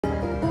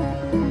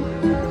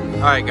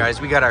All right, guys,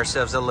 we got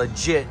ourselves a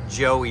legit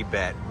Joey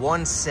bet.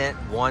 1 cent,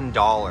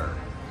 $1.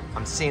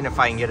 I'm seeing if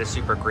I can get a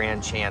super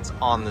grand chance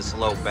on this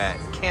low bet.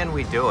 Can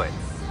we do it?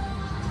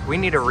 We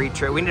need a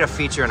retreat. We need a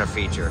feature and a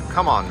feature.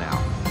 Come on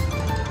now.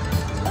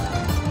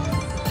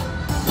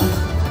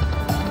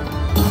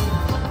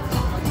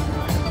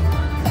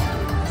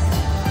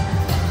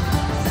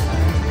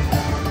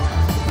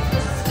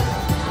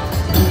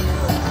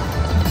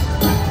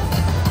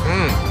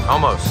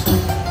 Almost.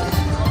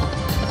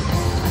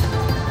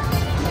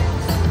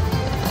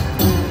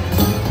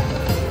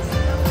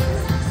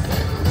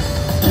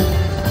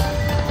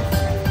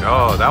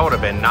 Oh, that would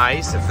have been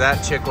nice if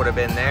that chick would have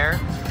been there.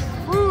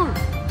 Woo.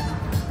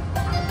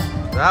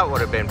 That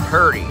would have been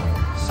purty.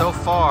 So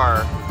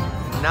far,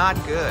 not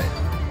good.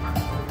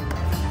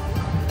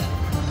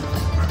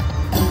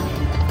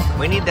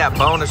 We need that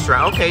bonus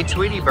round. Okay,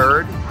 Tweety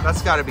Bird.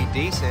 That's got to be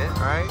decent,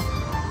 right?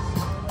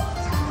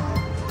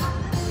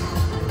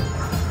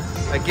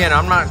 Again,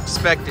 I'm not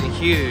expecting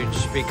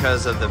huge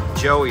because of the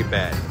Joey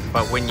bet,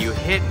 but when you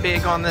hit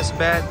big on this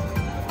bet,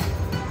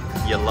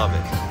 you love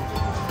it.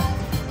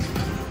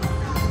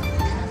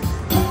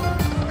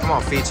 Come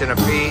on, Feach and a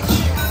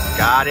Feach.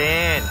 Got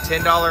in.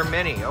 $10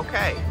 mini.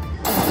 Okay.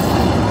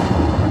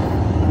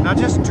 Now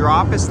just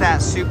drop us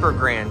that super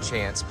grand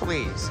chance,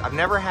 please. I've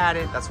never had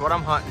it. That's what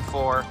I'm hunting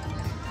for.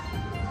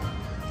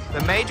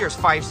 The major's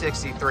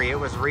 563. It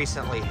was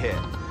recently hit.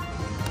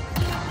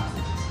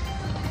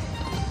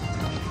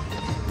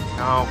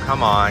 Oh,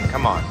 come on,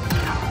 come on.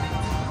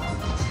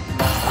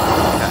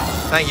 Okay.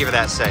 Thank you for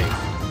that save.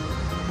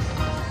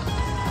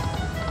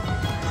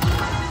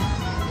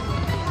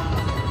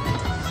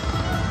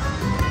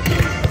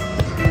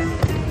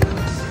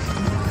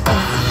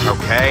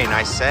 Okay,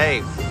 nice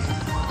save.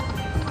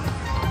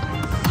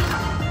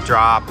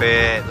 Drop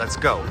it. Let's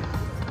go.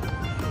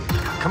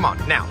 Come on,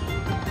 now.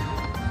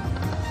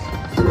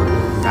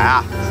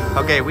 Ah,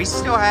 okay, we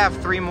still have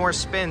 3 more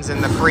spins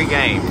in the free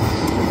game.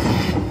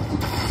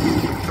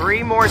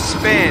 3 more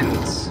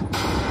spins.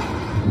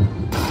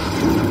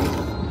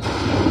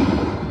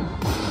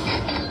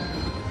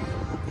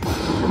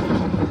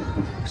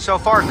 So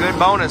far, good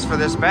bonus for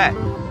this bet.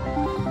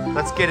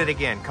 Let's get it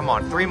again. Come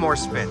on, 3 more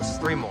spins.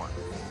 3 more.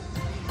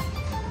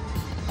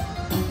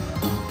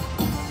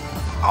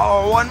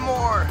 Oh, 1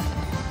 more.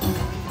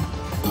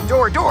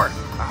 Door.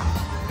 Oh.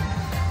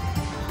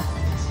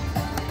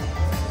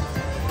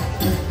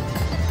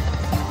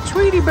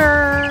 Tweety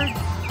Bird.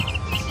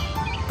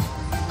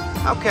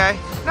 Okay,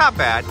 not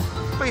bad.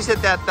 Please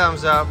hit that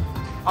thumbs up.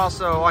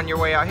 Also, on your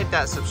way out, hit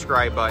that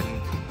subscribe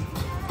button.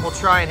 We'll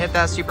try and hit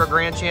that super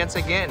grand chance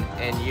again,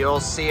 and you'll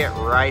see it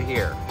right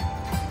here.